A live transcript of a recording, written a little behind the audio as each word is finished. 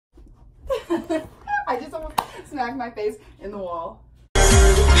smack my face in the wall.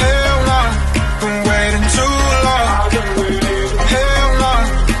 Hell no, been waiting too long. Hell no,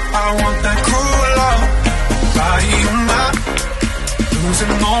 I want that cool love. Body on my,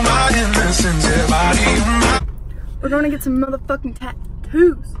 losing all my innocence. Yeah, body on my. We're going to get some motherfucking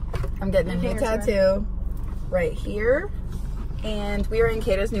tattoos. I'm getting a new tattoo right here. And we are in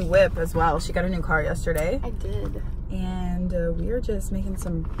Kata's new whip as well. She got a new car yesterday. I did. And we are just making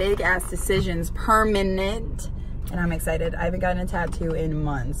some big ass decisions, permanent. And I'm excited. I haven't gotten a tattoo in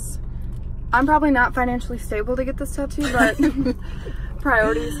months. I'm probably not financially stable to get this tattoo, but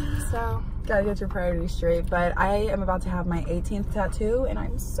priorities, so. Gotta get your priorities straight. But I am about to have my 18th tattoo and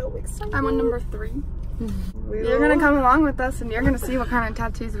I'm so excited. I'm on number 3. You're gonna come along with us and you're gonna see what kind of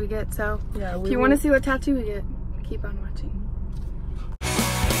tattoos we get. So yeah, if you want to see what tattoo we get, keep on watching.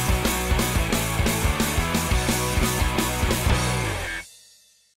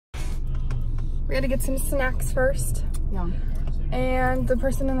 We had to get some snacks first. Yeah. And the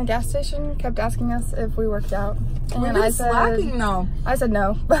person in the gas station kept asking us if we worked out. And I said, slacking though. I said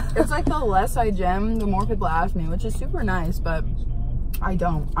no. It's like the less I gym, the more people ask me, which is super nice, but I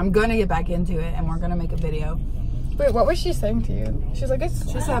don't. I'm gonna get back into it and we're gonna make a video. Wait, what was she saying to you? She's like,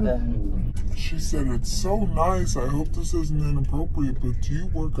 She said, it's so nice. I hope this isn't inappropriate, but do you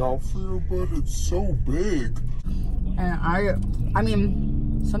work out for your butt? It's so big. And I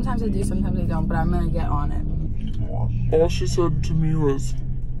mean, sometimes I do, sometimes I don't, but I'm gonna get on it. All she said to me was,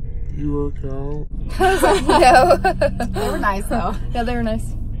 you work out? I was like, no. They were nice though. Yeah, they were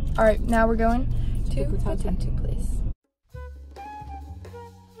nice. All right, now we're going to the tattoo place.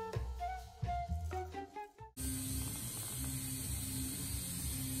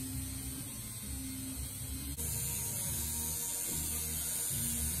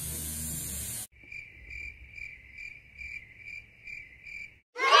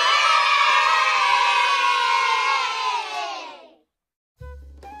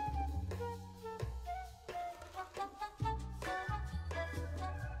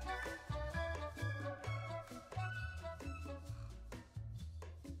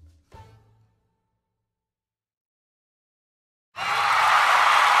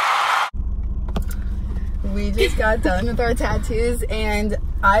 We just got done with our tattoos and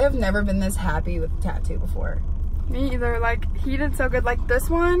I have never been this happy with a tattoo before. Me either. Like, he did so good. Like, this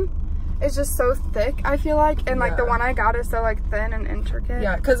one is just so thick, I feel like, and like the one I got is so like thin and intricate.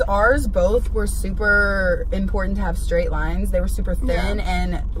 Yeah, because ours both were super important to have straight lines. They were super thin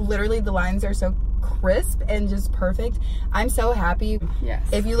and literally the lines are so crisp and just perfect. I'm so happy. Yes.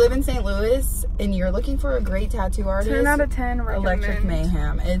 If you live in St. Louis and you're looking for a great tattoo artist, 10 out of 10 recommend. Electric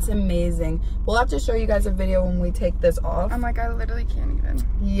Mayhem. It's amazing. We'll have to show you guys a video when we take this off. I'm like, I literally can't even.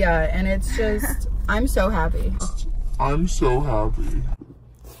 Yeah, and it's just, I'm so happy. I'm so happy.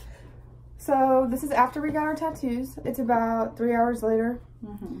 So this is after we got our tattoos. It's about 3 hours later.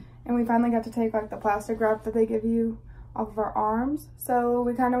 And we finally got to take like the plastic wrap that they give you off of our arms. So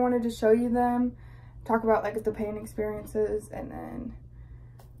we kind of wanted to show you them, talk about like the pain experiences, and then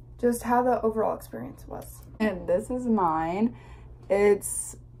just how the overall experience was. And this is mine.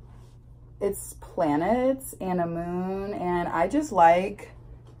 It's planets and a moon, and I just like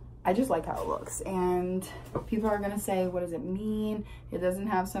how it looks. And people are gonna say, what does it mean? It doesn't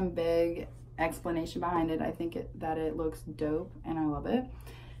have some big explanation behind it. I think that it looks dope and I love it,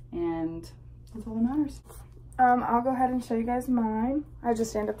 and that's all that matters. I'll go ahead and show you guys mine. I just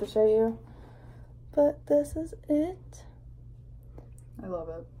stand up to show you, but this is it. I love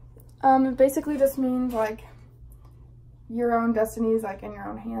it. It basically just means like your own destiny is like in your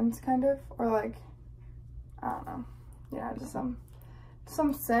own hands, kind of, or like, I don't know, yeah, just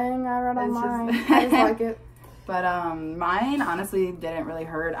some saying I read online. I just like it. But mine honestly didn't really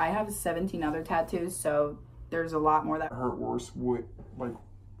hurt. I have 17 other tattoos, so there's a lot more that Hurt worse, like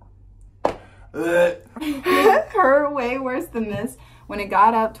hurt way worse than this. When it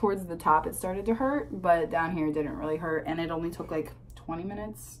got up towards the top, it started to hurt, but down here it didn't really hurt, and it only took like 20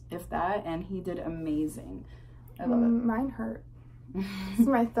 minutes, if that, and he did amazing. I love it. Mine hurt. This is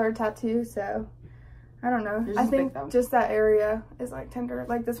my 3rd tattoo, so I don't know. I think just that area is like tender.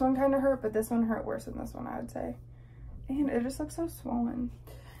 Like this one kind of hurt, but this one hurt worse than this one, I would say. And it just looks so swollen.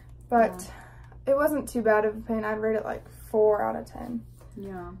 But it wasn't too bad of a pain. I'd rate it like 4 out of 10.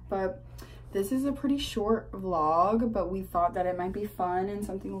 Yeah, but this is a pretty short vlog, but we thought that it might be fun and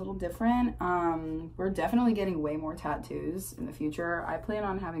something a little different. We're definitely getting way more tattoos in the future. I plan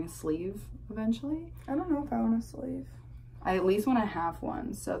on having a sleeve eventually. I don't know if I want a sleeve. I at least want to have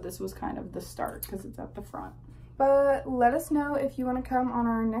one, so this was kind of the start because it's at the front. But let us know if you want to come on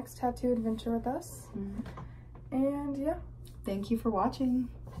our next tattoo adventure with us. And yeah. Thank you for watching.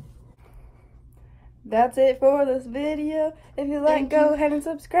 that's it for this video. If you like, go ahead and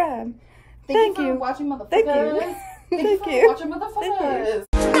subscribe. Thank you for watching, motherfuckers. Thank you. Thank you for watching,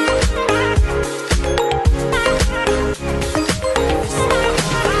 motherfuckers.